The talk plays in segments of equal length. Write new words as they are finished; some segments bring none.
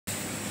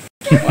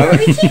So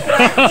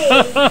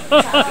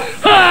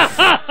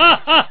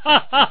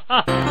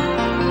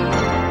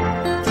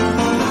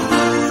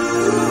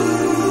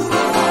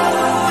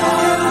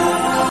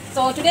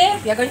today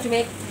we are going to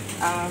make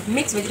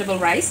mixed vegetable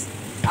rice,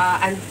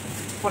 and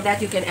for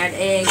that you can add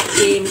eggs,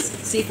 creams,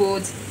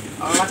 seafoods,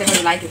 or whatever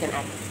you like you can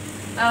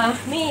add.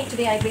 Me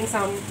today I bring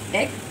some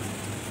egg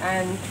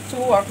and 2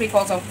 or 3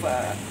 cloves of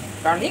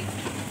garlic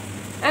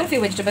and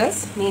few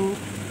vegetables,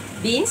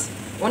 beans,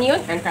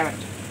 onion and carrot.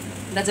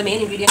 That's the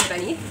main ingredient that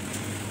I need.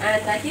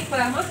 And I keep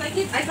when I'm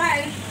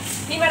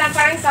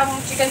frying some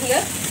chicken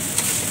here.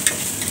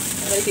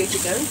 Very few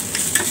chicken.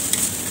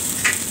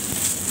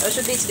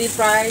 Should be deep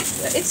fried.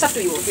 It's up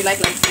to you. If you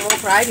like more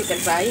fried, you can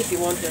fry. If you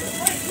want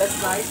less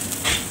fried,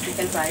 you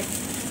can fry.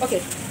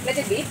 Okay, let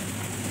it be.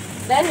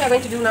 Then we are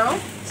going to do now,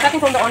 starting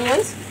from the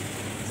onions.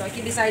 So I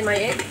keep beside my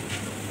egg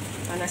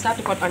and I start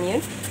to cut onion.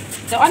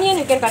 The onion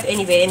you can cut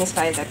any way, any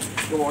style that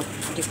you want.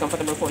 It is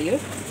comfortable for you.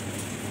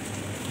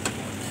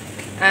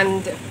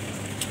 And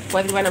for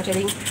everyone I'm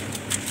telling,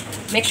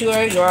 make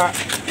sure your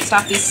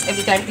stuff is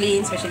every time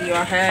clean, especially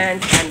your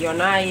hand and your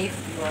knife,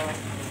 your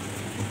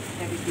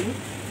everything.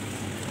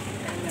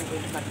 And I'm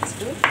going to cut this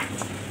too.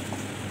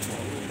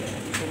 And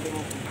you can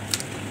remove.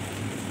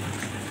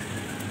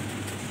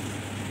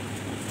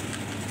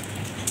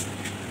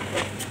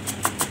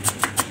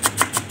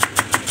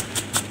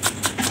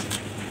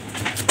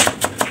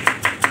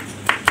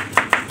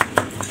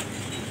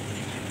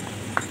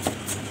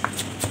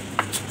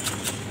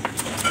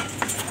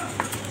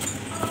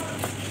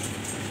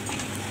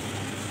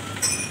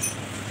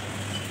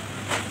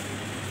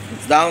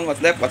 Down,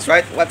 what's left, what's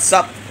right, what's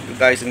up, you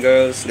guys and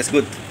girls. That's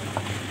good.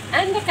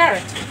 And the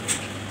carrot,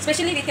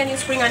 especially we can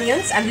use spring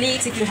onions and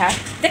leeks if you have.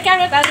 The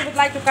carrot I would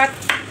like to cut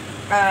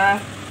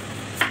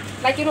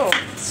like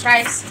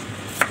stripes.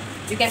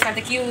 You can cut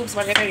the cubes,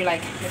 whatever you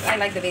like, but I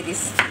like the way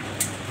this.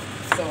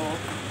 So,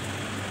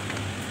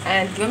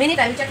 and give a minute,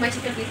 I will check my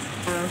chicken please.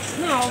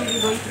 Now we're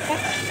going to cut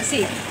a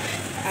seed,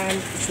 and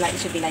it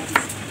should be like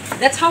this.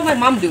 That's how my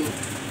mom do.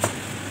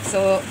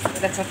 So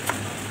that's a.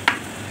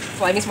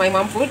 So I miss my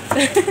mom food.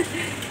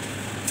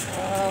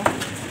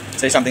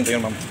 Say something to your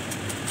mom.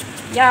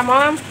 Yeah,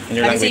 mom. In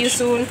your I will see you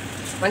language. soon.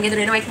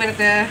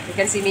 You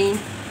can see me.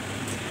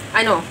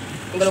 I know.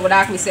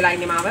 Miss sila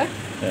ni mama.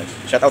 Yes.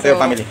 Shout out to your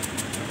family.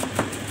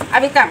 I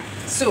will come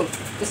soon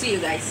to see you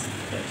guys.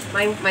 Yes.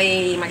 My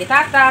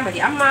tata, my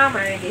amma,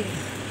 my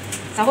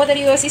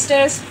sahodari or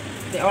sisters,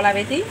 they all are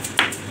waiting.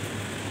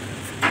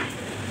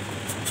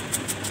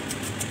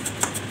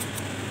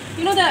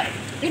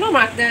 You know,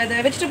 Mark, the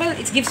vegetable,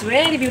 it gives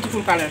very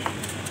beautiful color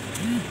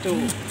to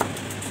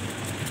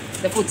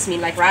the foods,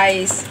 like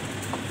rice,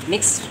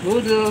 mixed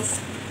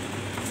noodles.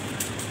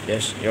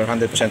 Yes, you're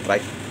 100%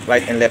 right.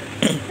 Right and left.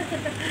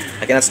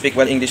 I cannot speak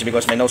well English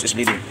because my nose is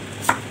bleeding.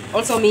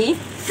 Also me.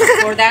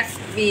 For that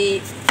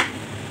we...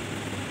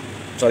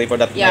 Sorry for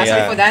that. Yeah,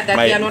 sorry for that.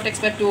 We are not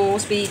expert to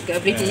speak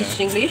British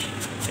English.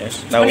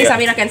 Yes. Now only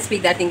Samira can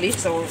speak that English,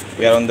 so...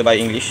 We are on Dubai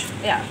English.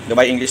 Yeah.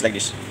 Dubai English like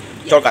this.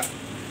 Yeah. Shortcut.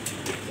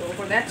 So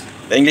for that...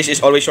 The English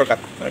is always shortcut.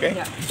 Okay?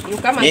 Yeah. You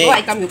come and go,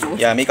 I come, you go.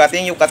 Yeah, me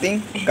cutting, you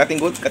cutting. Cutting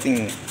good,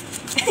 cutting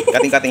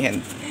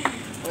hand.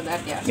 For that,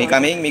 yeah. Me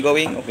coming, me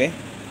going, okay?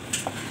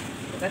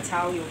 So that's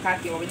how you cut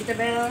your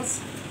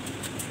vegetables.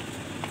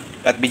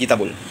 Cut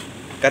vegetable.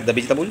 Cut the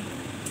vegetable.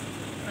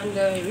 And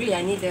really,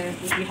 I need,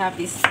 if you have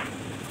this,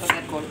 what's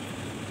that called?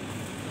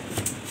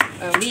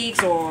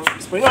 Leeks or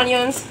spring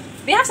onions.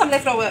 We have some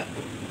leftover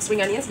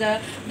spring onions. The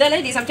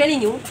ladies, I'm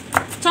telling you,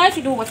 try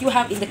to do what you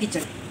have in the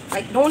kitchen.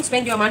 Like, don't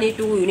spend your money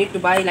you need to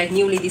buy like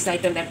newly this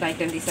item, that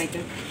item, this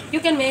item. You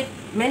can make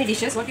many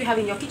dishes what you have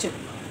in your kitchen.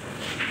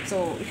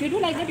 So if you do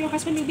like that, your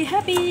husband will be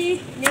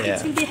happy. Your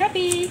kids will be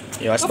happy.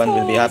 Your husband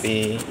will be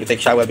happy. You take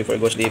shower before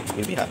you go sleep,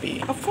 will be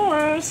happy. Of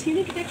course, you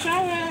need to take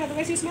shower,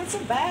 otherwise you smell so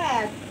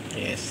bad.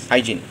 Yes,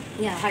 hygiene.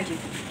 Yeah, hygiene.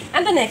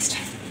 And the next.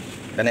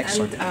 The next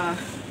one.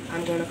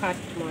 I'm gonna cut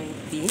my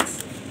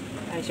beans.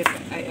 I like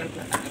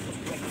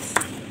this.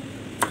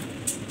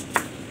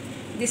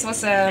 This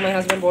was my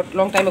husband bought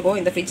long time ago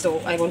in the fridge,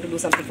 so I want to do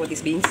something for these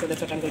beans, so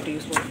that's what I'm going to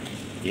use for.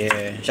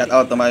 Yeah. Shout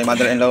out to my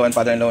mother-in-law and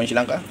father-in-law in Sri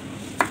Lanka.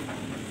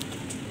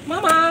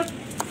 Mama.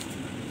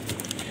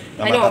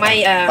 I know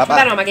my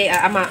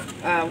ama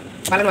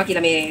palan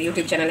wakila may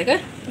YouTube channel like.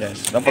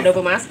 Yes.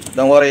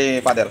 Don't worry,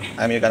 father.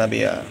 I'm gonna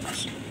be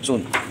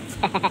soon.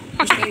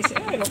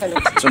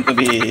 Soon to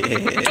be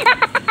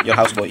your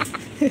houseboy.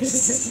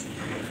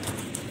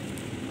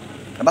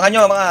 Abangan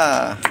nyo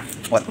mga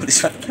what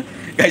this one?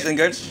 Guys and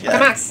girls. Yeah.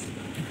 Max.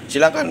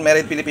 Sri Lankan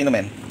married Filipino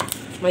men.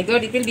 My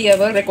God, it will be a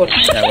world record.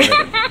 Yeah, world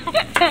record.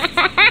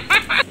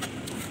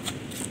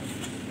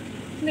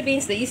 The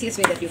beans, the easiest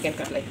way that you can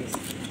cut like this.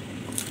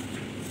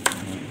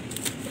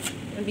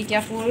 And be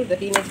careful, the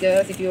teenage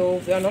girls, if you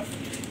are not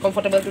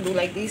comfortable to do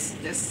like this,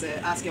 just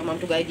ask your mom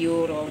to guide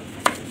you or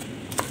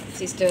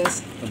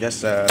sisters.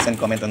 Just send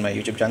comment on my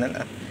YouTube channel.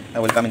 I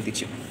will come and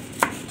teach you.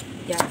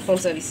 Yeah, home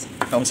service.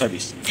 Home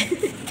service.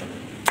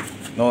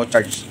 No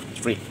charge, it's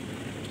free.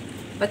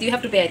 But you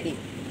have to pay, I think.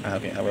 Ah,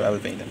 okay, I will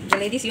pay them. The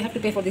ladies, you have to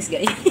pay for this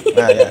guy.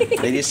 Yeah.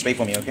 Ladies, pay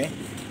for me, okay?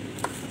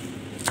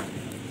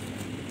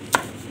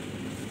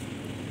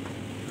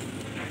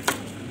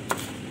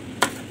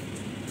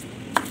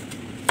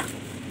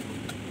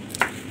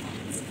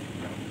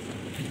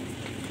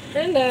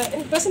 And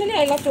personally,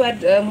 I love to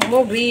add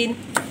more green,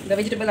 the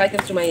vegetable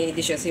items to my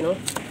dishes, you know.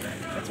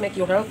 Let's make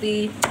you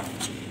healthy,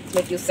 let's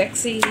make you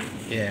sexy,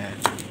 Yeah.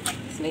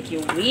 let's make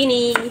you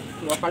greeny,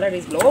 your color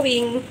is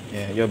glowing.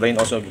 Yeah, your brain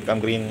also become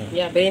green.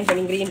 Yeah, brain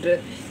coming green,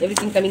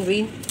 everything coming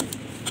green.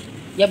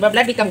 Yeah, but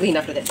blood become green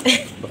after that.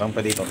 Become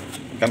predator.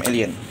 Become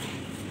alien.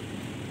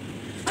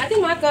 I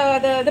think, Mark,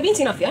 the beans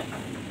enough, yeah?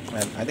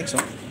 I think so.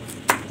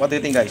 What do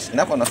you think, guys?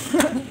 Enough or not?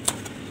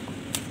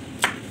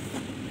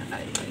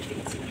 I think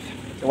it's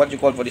enough. So what you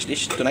call for this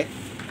dish tonight?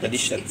 The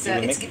dish that you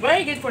will It's make?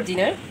 very good for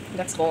dinner.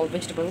 That's called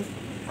vegetable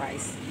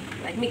rice,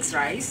 like mixed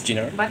rice.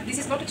 Dinner. But this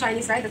is not a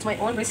Chinese rice. That's my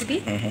own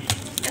recipe.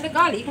 Mm-hmm. And the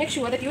garlic, make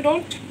sure that you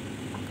don't.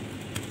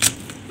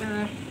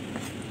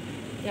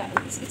 Yeah,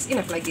 it's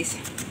enough like this.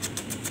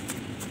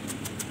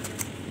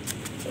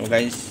 So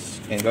guys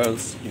and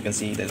girls, you can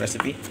see the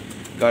recipe.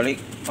 Garlic,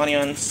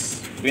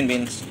 onions, green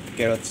beans,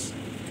 carrots,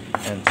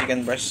 and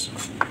chicken breast.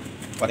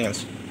 What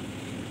else?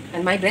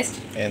 And my breast.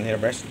 And hair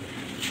breast.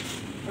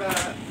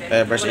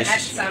 I'm Breast gonna is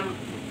add some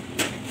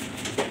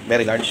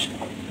very large.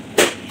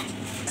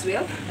 as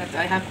well that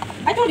I have.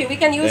 I told you we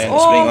can use Then all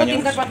spring the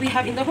onions. things that what we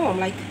have in the home.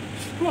 Like,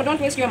 no, don't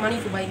waste your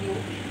money to buy new.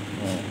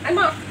 And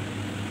Mark,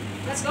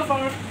 let's go for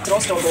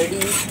roast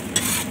already.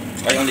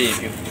 Why only a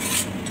few?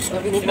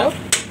 We need Enough?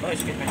 more No,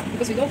 it's okay. Fine.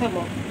 because we don't have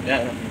more.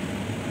 Yeah, no.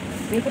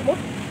 We put more.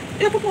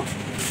 Yeah, put more.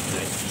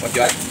 What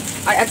you add?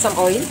 I add some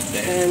oil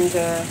Yeah. and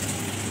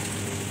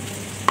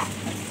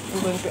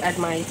I'm going to add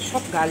my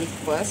chopped garlic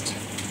first.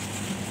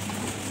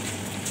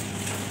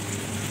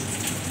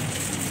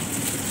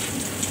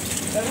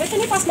 Can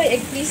you pass my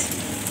egg, please?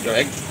 Your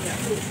egg? Yeah.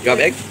 You have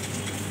egg?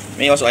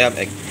 Me also, I have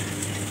egg.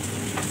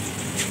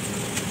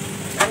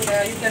 And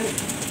you can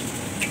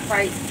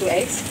fry 2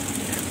 eggs.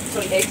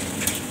 Sorry, egg.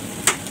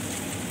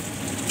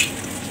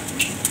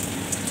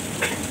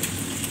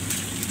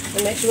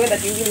 And make sure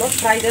that you will not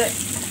fry the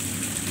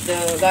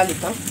garlic,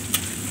 huh?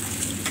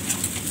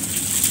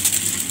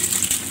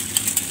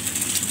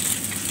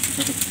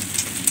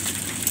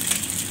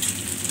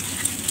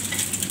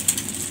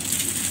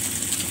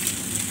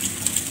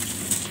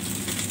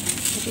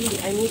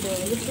 I need a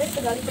little bit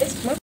the garlic paste,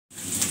 huh?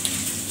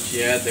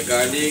 Yeah, the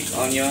garlic,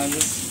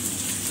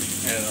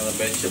 onions, and all the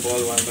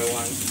vegetable one by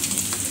one.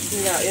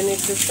 Yeah, you need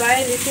to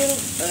fry little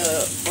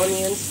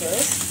onions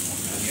first.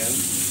 Onion.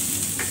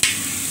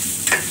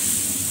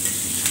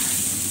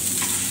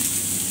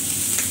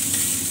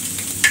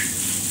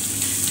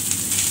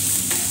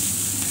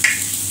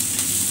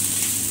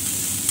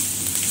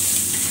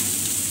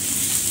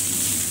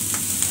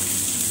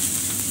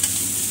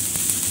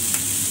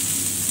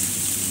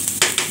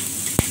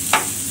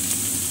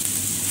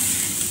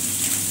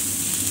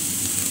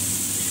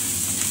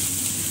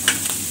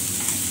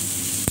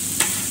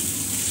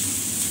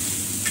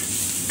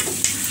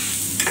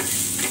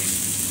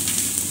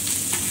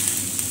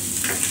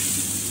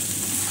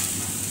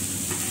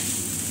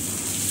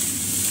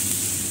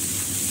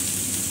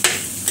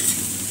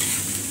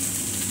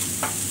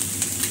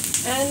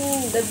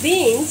 And the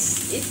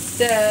beans, it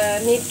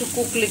need to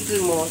cook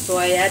little more, so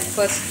I add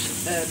first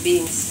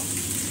beans.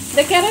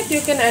 The carrot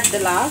you can add the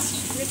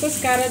last because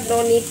carrot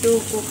don't need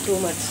to cook too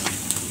much.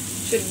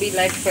 Should be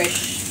like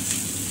fresh.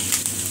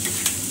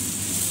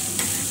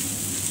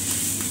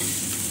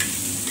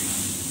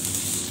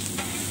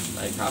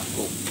 Like half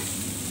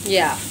cooked.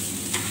 Yeah.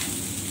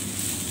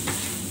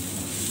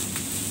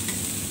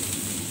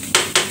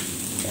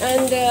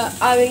 And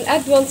I will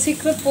add one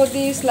secret for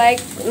this,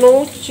 like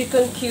no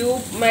chicken cube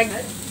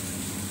magnet.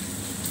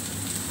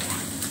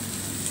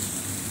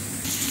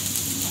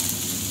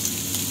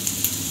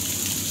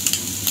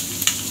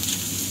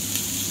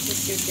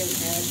 This you can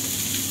add.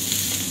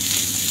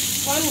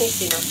 One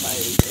is enough, I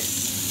will guess.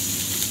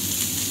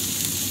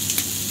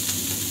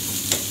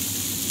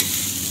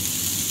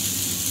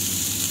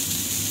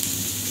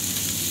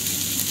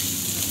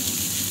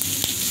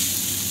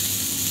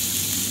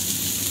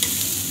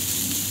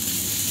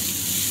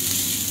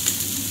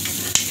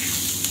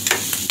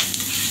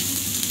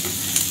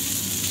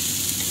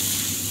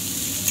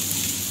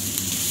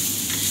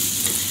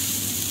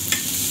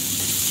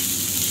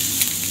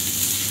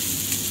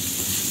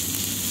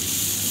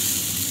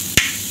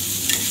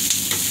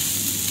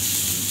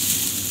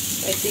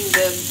 I think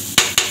the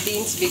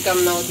beans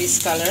become now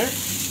this color.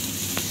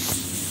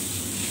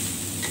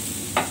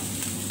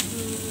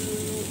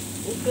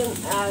 You can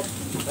add,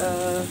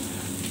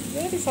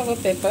 where is our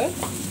pepper?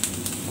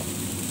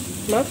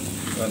 No?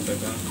 One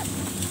pepper.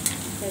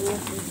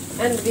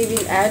 And we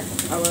will add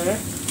our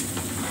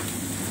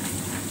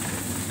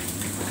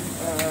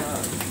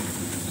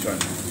Sure.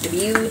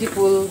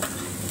 beautiful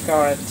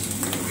carrot.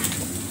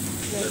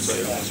 That's why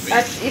you almost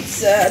made.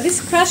 It's this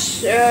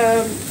crushed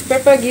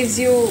pepper gives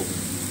you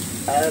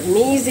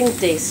amazing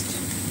taste,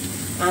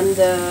 and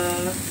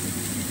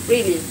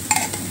really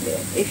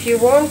If you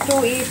want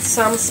to eat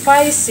some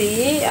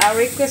spicy, I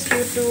request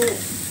you to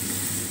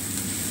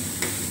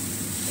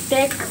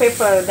take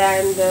pepper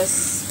than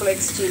this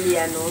flex chili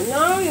and all.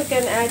 Now you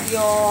can add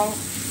your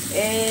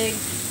egg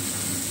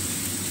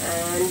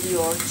and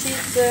your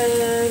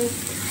chicken.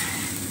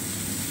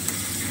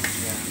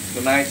 Yeah.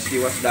 Tonight she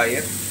was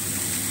diet.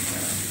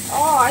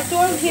 Oh, I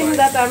told him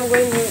that I'm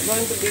going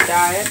to be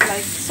diet.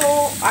 Like,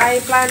 so I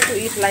plan to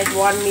eat like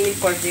 1 meal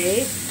per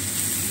day.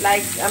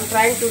 Like, I'm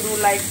trying to do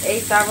like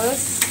 8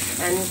 hours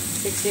and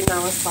 16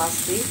 hours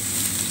fasting.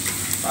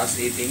 Fast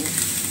eating.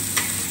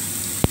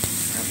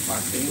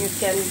 Fasting. You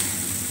can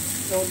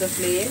show the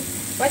flame.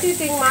 What do you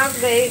think, Mark?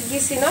 The egg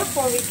is enough,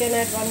 or we can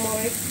add one more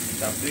egg?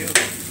 It's up to you.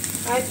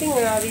 I think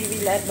we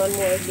will add one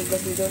more egg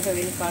because we don't have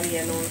any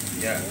curry and all.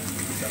 Yeah,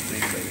 it's up to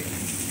you, baby.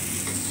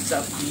 It's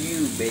up to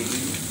you,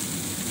 baby.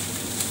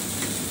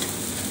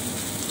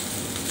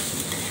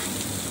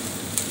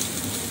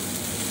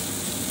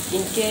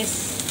 In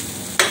case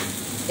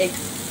egg.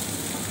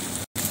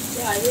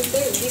 Yeah,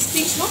 these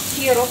things not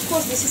here. Of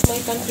course, this is my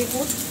country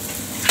food.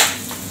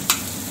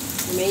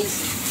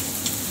 Amazing.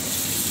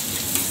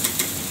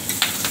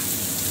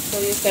 So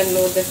you can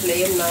load the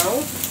flame now.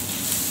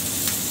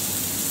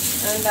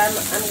 And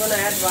I'm gonna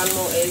add one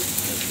more egg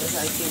because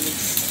I feel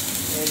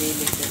it's very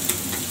little.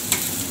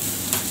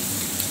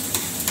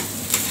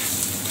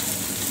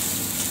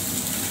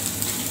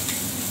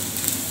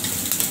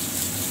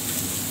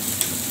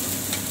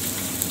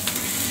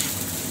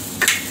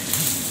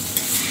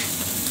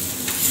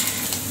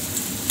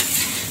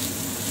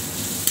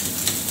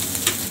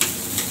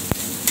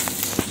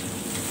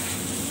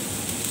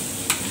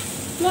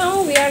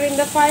 Now we are in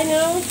the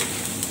final.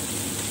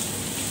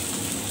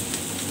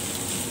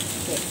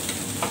 Okay.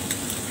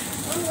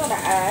 I'm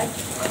gonna add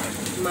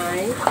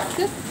my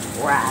cooked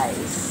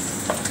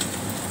rice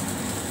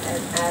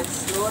and add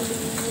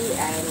slowly,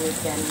 and we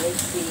can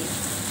mix it.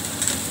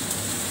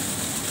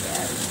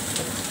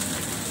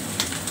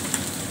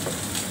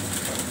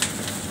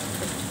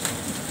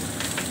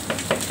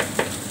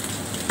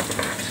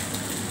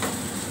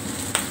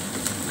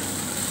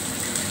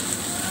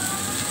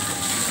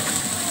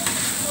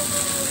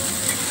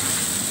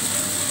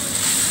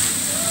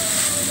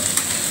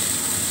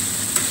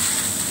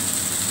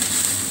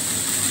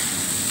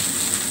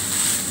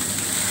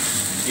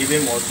 Give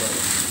him also.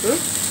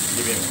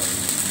 Give him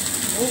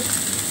Oh.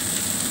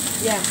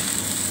 Yeah.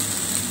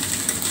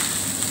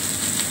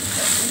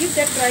 Give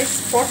that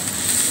rice pot.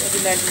 I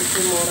will add a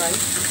little more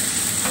rice.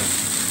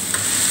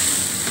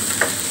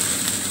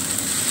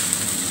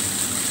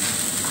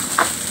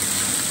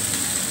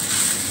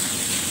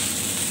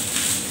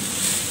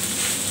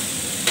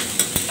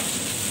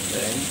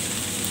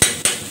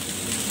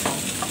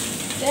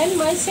 Then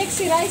my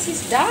sexy rice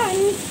is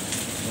done.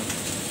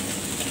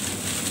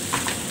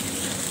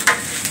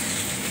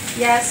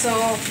 Yeah, so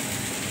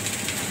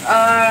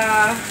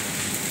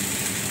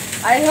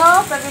I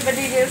hope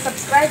everybody will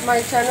subscribe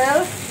my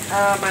channel,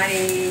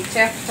 my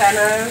chef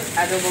channel,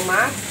 Adobo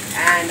Mark,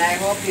 and I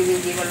hope you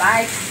will give a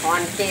like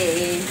on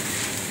K.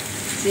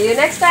 See you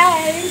next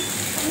time.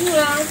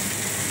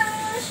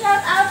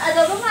 Shout out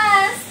Adobo Mark.